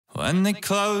when they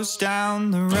close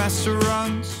down the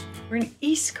restaurants. We're in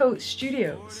East Coast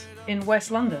Studios in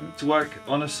West London. To work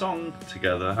on a song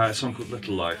together, a song called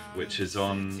Little Life, which is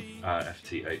on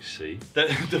FTHC.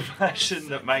 The version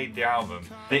that made the album,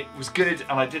 it was good,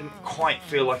 and I didn't quite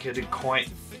feel like it had quite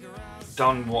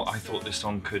done what I thought this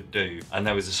song could do. And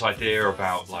there was this idea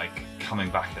about like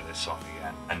coming back at this song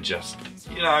again and just,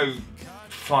 you know,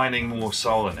 finding more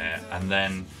soul in it, and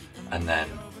then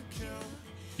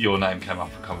your name came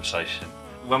up for conversation.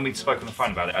 When we spoke on the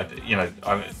phone about it,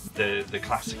 the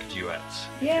classic duets.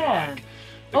 Yeah.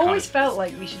 Always felt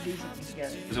like we should do something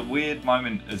together. It was a weird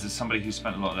moment as somebody who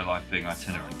spent a lot of their life being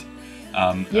itinerant.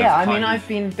 Yeah, I mean, I've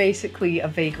been basically a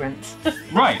vagrant.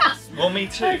 Right, well, me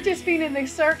too. I've just been in the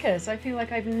circus. I feel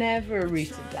like I've never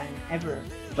rooted down, ever.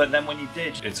 But then when you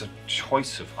did, it's a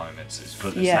choice of home. It's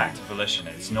an act of volition.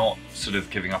 It's not sort of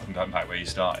giving up and going back where you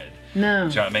started. No. Do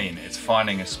you know what I mean? It's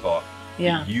finding a spot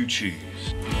that you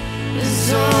choose.